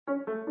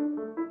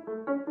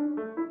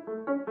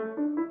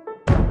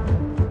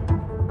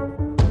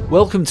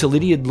Welcome to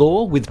Lydiard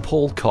Law with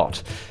Paul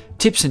Cott.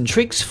 Tips and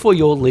tricks for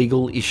your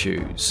legal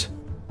issues.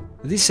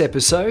 This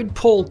episode,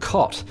 Paul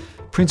Cott,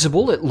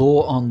 Principal at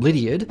Law on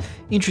Lydiard,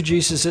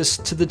 introduces us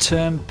to the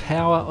term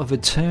power of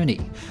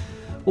attorney.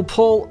 Well,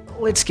 Paul,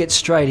 let's get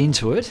straight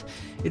into it.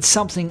 It's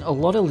something a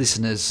lot of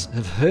listeners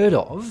have heard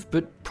of,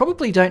 but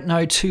probably don't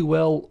know too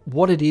well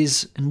what it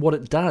is and what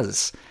it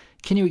does.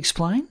 Can you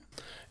explain?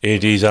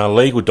 It is a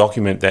legal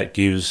document that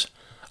gives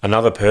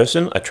another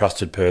person, a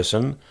trusted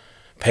person,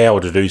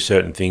 power to do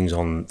certain things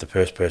on the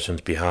first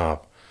person's behalf.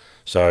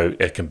 So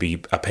it can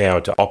be a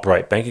power to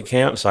operate bank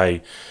accounts.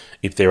 Say,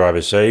 if they're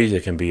overseas,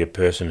 it can be a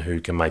person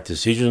who can make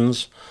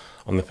decisions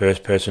on the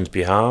first person's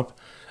behalf.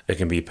 It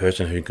can be a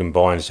person who can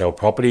buy and sell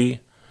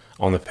property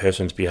on the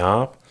person's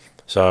behalf.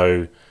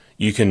 So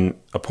you can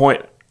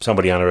appoint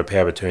somebody under a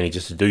power of attorney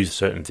just to do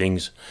certain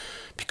things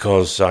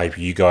because, say, if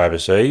you go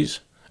overseas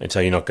and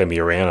say you're not going to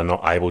be around and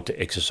not able to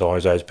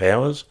exercise those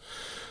powers,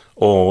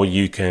 or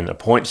you can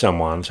appoint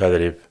someone so that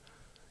if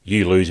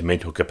you lose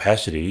mental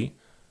capacity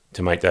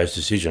to make those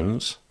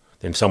decisions,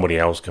 then somebody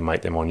else can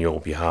make them on your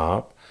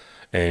behalf,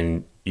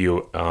 and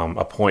you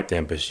appoint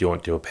them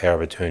pursuant to a power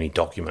of attorney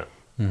document.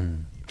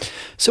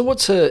 So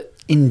what's a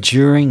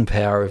enduring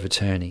power of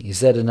attorney?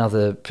 Is that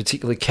another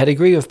particular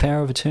category of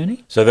power of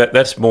attorney? So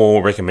that's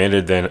more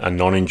recommended than a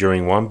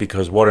non-enduring one,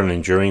 because what an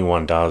enduring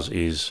one does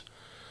is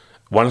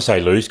once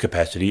they lose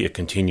capacity, it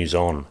continues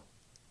on.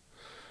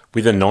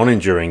 With a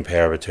non-enduring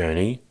power of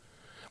attorney,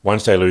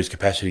 once they lose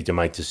capacity to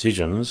make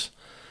decisions,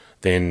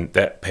 then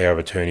that power of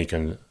attorney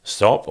can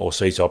stop or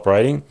cease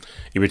operating.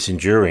 If it's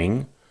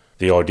enduring,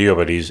 the idea of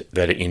it is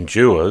that it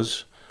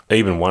endures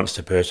even once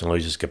the person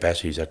loses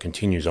capacity, so it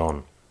continues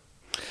on.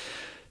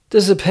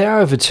 Does the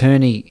power of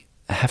attorney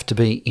have to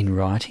be in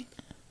writing?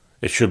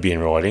 It should be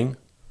in writing.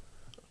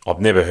 I've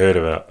never heard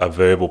of a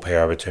verbal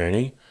power of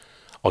attorney.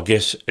 I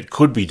guess it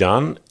could be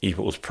done if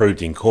it was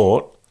proved in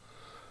court,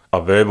 a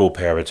verbal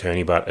power of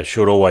attorney, but it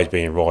should always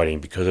be in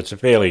writing because it's a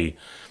fairly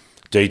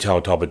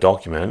detailed type of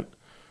document,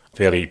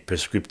 fairly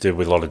prescriptive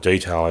with a lot of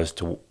detail as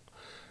to,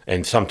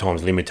 and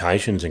sometimes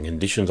limitations and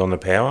conditions on the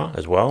power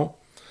as well.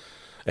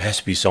 It has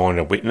to be signed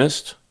and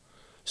witnessed.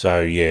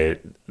 So yeah,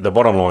 the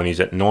bottom line is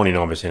that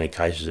 99% of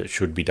cases it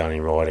should be done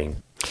in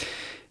writing.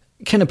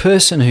 Can a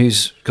person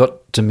who's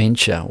got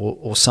dementia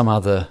or some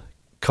other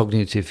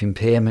cognitive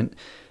impairment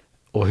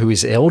or who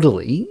is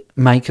elderly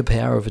make a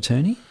power of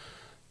attorney?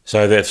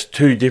 So that's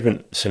two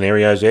different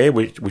scenarios there,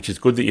 which is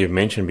good that you've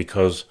mentioned,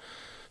 because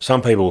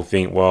some people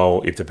think,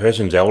 well, if the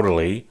person's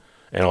elderly,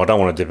 and I don't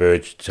want to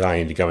diverge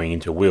today into going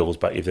into wills,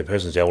 but if the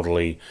person's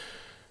elderly,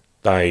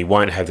 they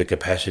won't have the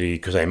capacity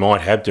because they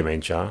might have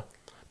dementia,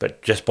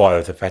 but just by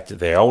the fact that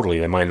they're elderly,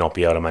 they may not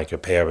be able to make a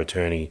power of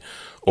attorney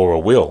or a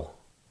will,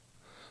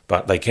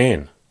 but they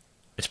can.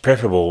 It's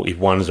preferable if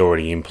one's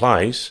already in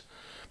place,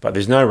 but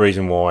there's no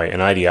reason why an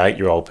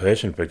 88-year-old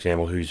person, for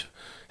example, who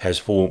has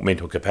full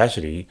mental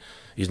capacity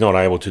is not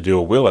able to do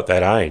a will at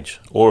that age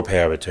or a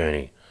power of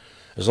attorney,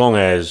 as long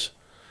as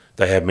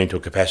they have mental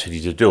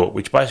capacity to do it,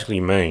 which basically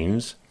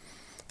means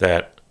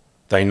that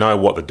they know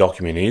what the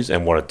document is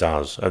and what it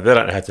does. So they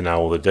don't have to know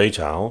all the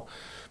detail,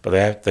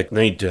 but they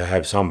need to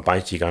have some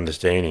basic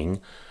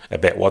understanding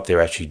about what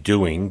they're actually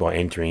doing by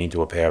entering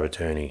into a power of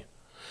attorney.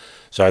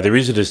 So there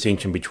is a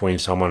distinction between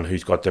someone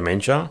who's got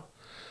dementia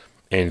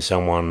and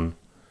someone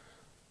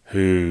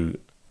who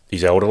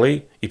is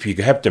elderly. If you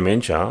have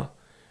dementia,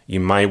 you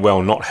may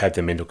well not have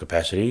the mental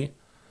capacity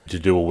to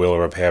do a will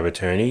or a power of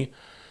attorney.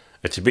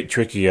 It's a bit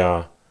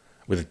trickier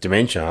with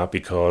dementia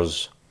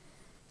because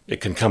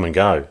it can come and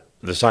go.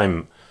 The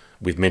same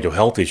with mental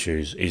health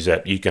issues is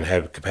that you can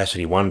have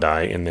capacity one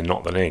day and then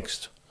not the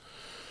next.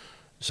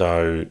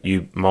 So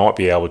you might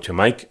be able to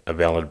make a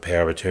valid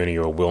power of attorney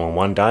or a will on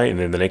one day, and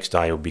then the next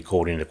day it will be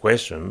called into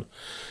question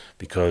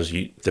because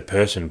the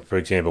person, for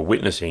example,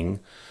 witnessing,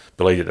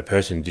 believed that the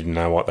person didn't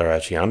know what they're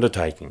actually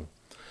undertaking.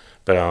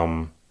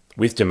 But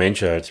with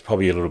dementia, it's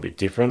probably a little bit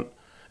different.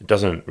 It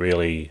doesn't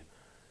really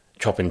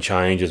chop and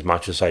change as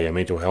much as, say, a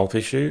mental health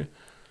issue.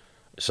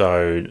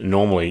 So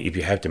normally, if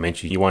you have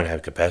dementia, you won't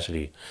have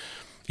capacity.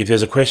 If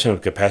there's a question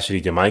of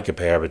capacity to make a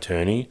power of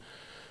attorney,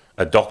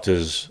 a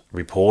doctor's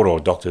report or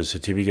doctor's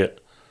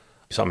certificate,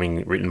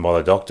 something written by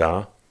the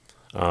doctor,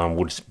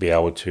 would be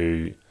able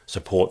to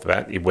support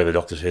that where the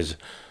doctor says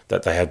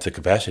that they have the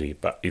capacity.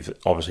 But if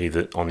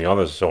obviously on the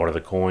other side of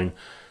the coin,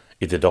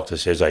 if the doctor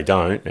says they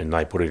don't and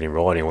they put it in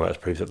writing, well, that's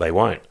proof that they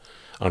won't.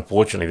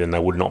 Unfortunately, then they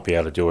would not be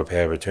able to do a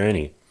power of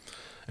attorney.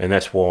 And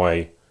that's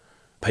why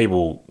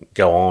people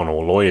go on,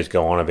 or lawyers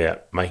go on,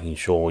 about making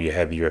sure you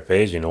have your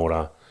affairs in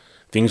order,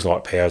 things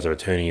like powers of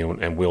attorney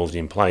and wills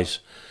in place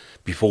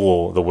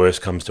before the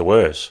worst comes to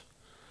worse,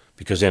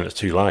 because then it's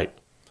too late.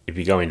 If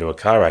you go into a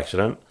car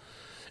accident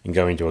and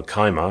go into a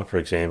coma, for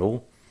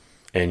example,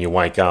 and you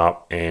wake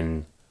up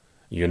and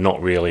you're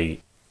not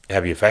really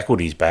have your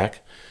faculties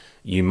back,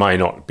 you may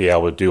not be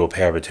able to do a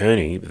power of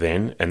attorney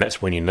then, and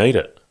that's when you need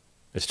it.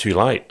 It's too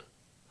late.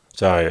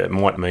 So it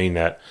might mean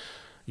that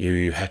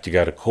you have to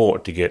go to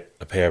court to get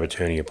a power of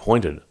attorney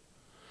appointed.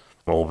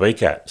 or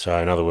VCAT.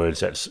 So in other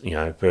words, that's,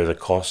 further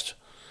cost,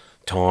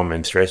 time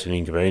and stress and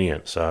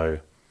inconvenience. So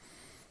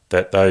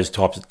that those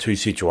types of two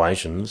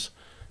situations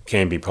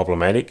can be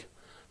problematic.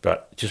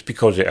 But just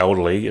because you're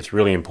elderly, it's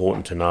really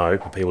important to know,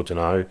 for people to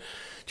know,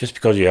 just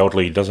because you're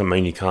elderly doesn't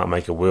mean you can't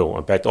make a will.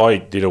 In fact, I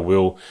did a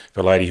will for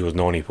a lady who was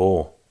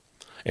 94.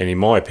 And in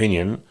my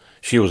opinion,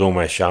 she was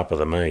almost sharper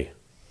than me.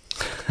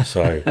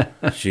 So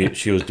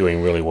she was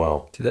doing really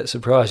well. Did that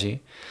surprise you?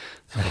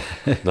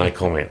 No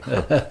comment.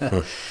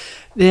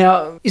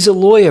 Now, is a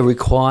lawyer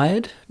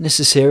required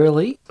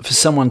necessarily for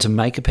someone to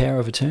make a power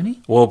of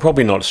attorney? Well,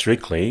 probably not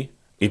strictly.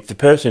 If the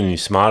person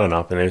is smart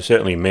enough, and there's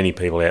certainly many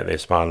people out there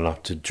smart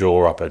enough to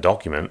draw up a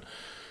document,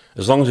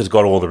 as long as it's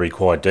got all the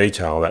required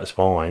detail, that's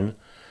fine.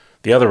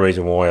 The other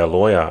reason why a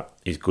lawyer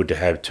is good to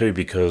have too,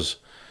 because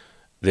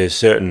there's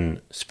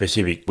certain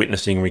specific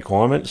witnessing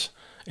requirements,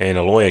 and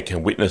a lawyer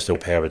can witness the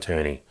power of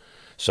attorney.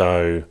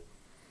 So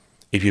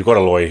if you've got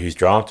a lawyer who's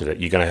drafted it,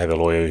 you're going to have a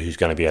lawyer who's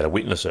going to be able to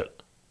witness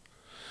it.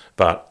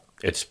 But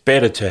it's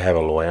better to have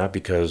a lawyer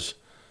because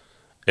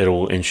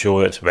it'll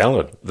ensure it's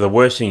valid. The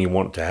worst thing you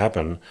want to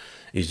happen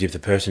is if the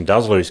person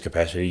does lose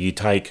capacity, you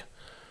take,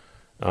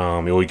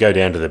 or you go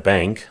down to the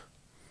bank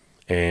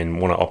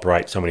and want to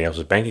operate somebody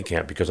else's bank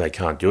account because they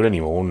can't do it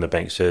anymore, and the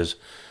bank says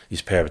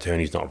this power of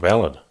attorney is not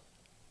valid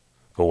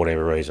for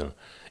whatever reason.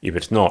 If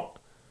it's not,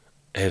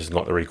 hasn't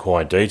got the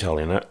required detail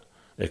in it,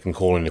 it can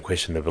call into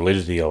question the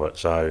validity of it.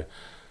 So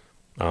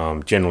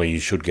generally you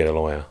should get a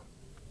lawyer.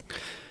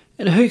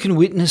 And who can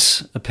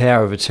witness a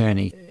power of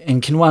attorney?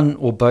 And can one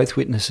or both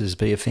witnesses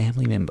be a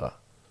family member?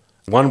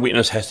 One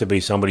witness has to be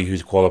somebody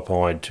who's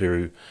qualified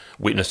to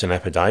witness an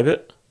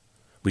affidavit,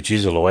 which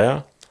is a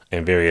lawyer,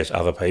 and various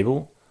other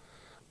people.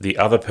 The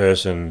other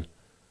person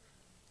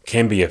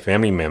can be a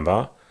family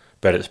member,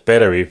 but it's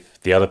better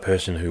if the other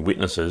person who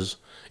witnesses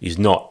is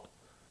not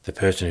the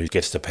person who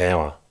gets the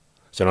power.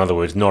 So in other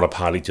words, not a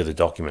party to the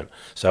document.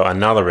 So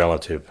another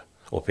relative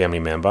or family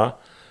member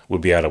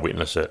would be able to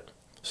witness it.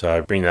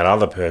 So bring that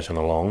other person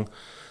along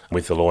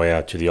with the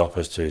lawyer to the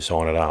office to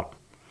sign it up.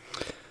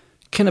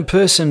 Can a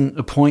person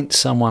appoint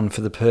someone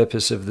for the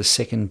purpose of the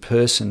second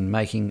person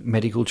making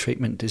medical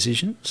treatment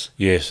decisions?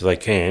 Yes, they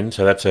can.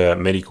 So that's a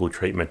medical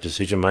treatment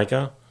decision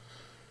maker,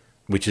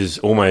 which is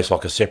almost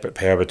like a separate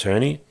power of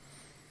attorney.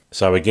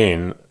 So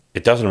again,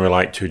 it doesn't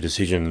relate to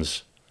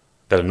decisions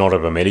that are not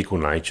of a medical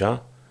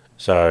nature.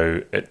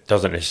 So it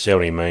doesn't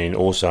necessarily mean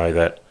also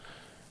that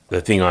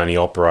the thing only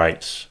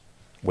operates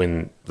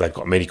when they've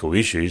got medical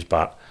issues,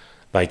 but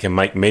they can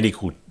make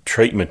medical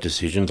treatment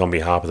decisions on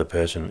behalf of the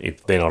person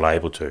if they're not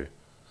able to.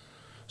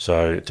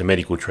 So it's a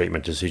medical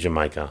treatment decision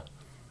maker.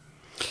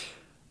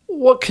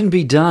 What can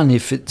be done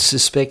if it's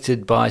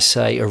suspected by,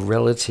 say, a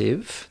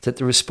relative that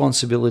the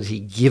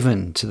responsibility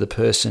given to the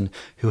person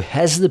who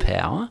has the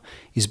power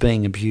is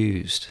being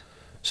abused?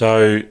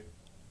 So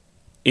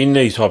in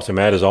these types of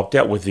matters, I've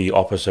dealt with the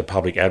Office of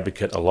Public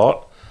Advocate a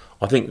lot.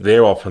 I think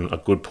they're often a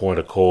good point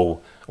of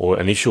call or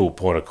initial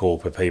point of call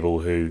for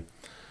people who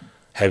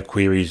have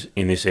queries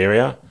in this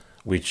area,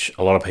 which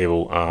a lot of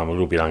people are a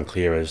little bit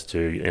unclear as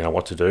to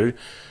what to do.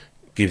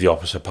 Give the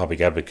Office of Public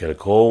Advocate a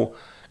call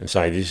and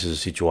say this is a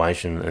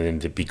situation, and then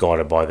to be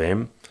guided by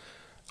them.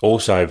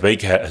 Also,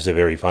 VCAT has a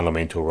very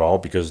fundamental role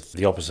because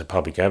the Office of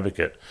Public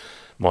Advocate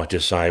might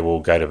just say, well,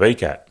 go to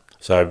VCAT.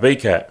 So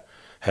VCAT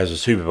has a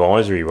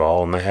supervisory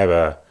role, and they have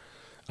a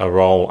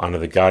role under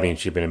the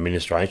Guardianship and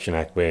Administration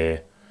Act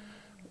where,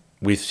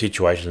 with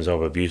situations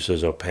of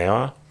abuses of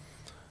power,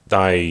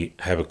 they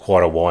have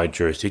quite a wide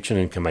jurisdiction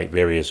and can make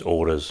various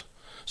orders.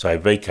 So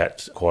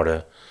VCAT's quite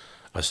a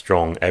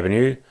strong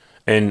avenue.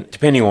 And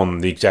depending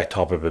on the exact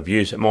type of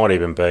abuse, it might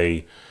even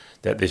be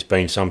that there's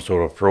been some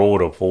sort of fraud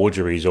or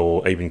forgeries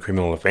or even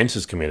criminal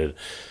offences committed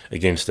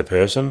against the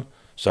person.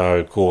 So,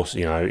 of course,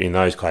 in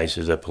those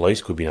cases, the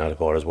police could be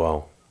notified as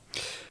well.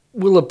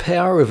 Will a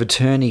power of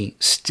attorney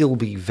still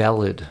be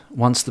valid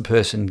once the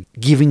person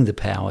giving the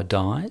power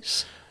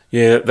dies?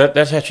 Yeah,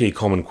 that's actually a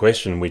common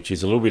question, which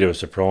is a little bit of a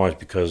surprise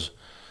because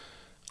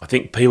I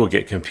think people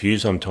get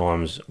confused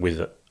sometimes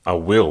with a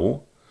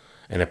will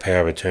and a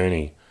power of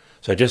attorney.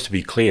 So just to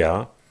be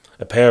clear,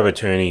 a power of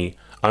attorney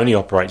only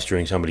operates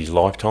during somebody's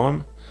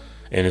lifetime,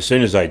 and as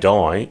soon as they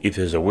die, if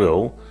there's a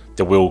will,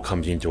 the will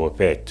comes into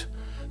effect.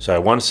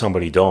 So once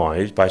somebody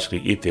dies,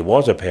 basically if there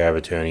was a power of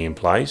attorney in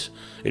place,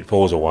 it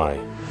falls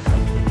away.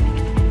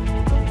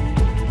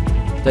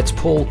 That's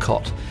Paul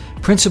Cott,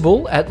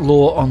 Principal at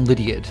Law on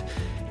Lydiard.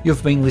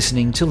 You've been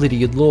listening to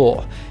Lydiard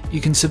Law.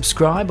 You can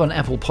subscribe on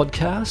Apple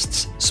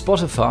Podcasts,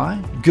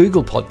 Spotify,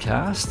 Google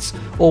Podcasts,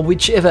 or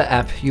whichever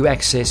app you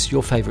access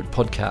your favourite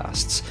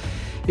podcasts.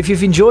 If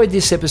you've enjoyed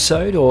this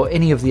episode or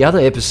any of the other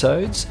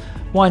episodes,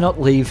 why not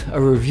leave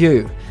a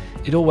review?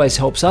 It always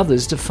helps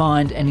others to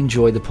find and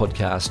enjoy the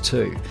podcast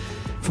too.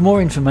 For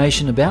more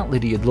information about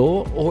Lydiard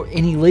Law or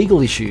any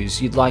legal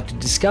issues you'd like to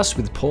discuss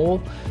with Paul,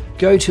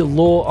 go to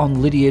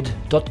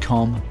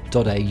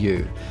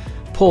lawonlydiard.com.au.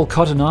 Paul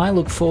Cott and I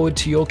look forward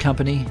to your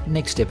company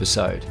next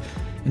episode.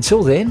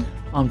 Until then,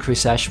 I'm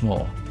Chris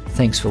Ashmore.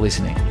 Thanks for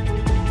listening.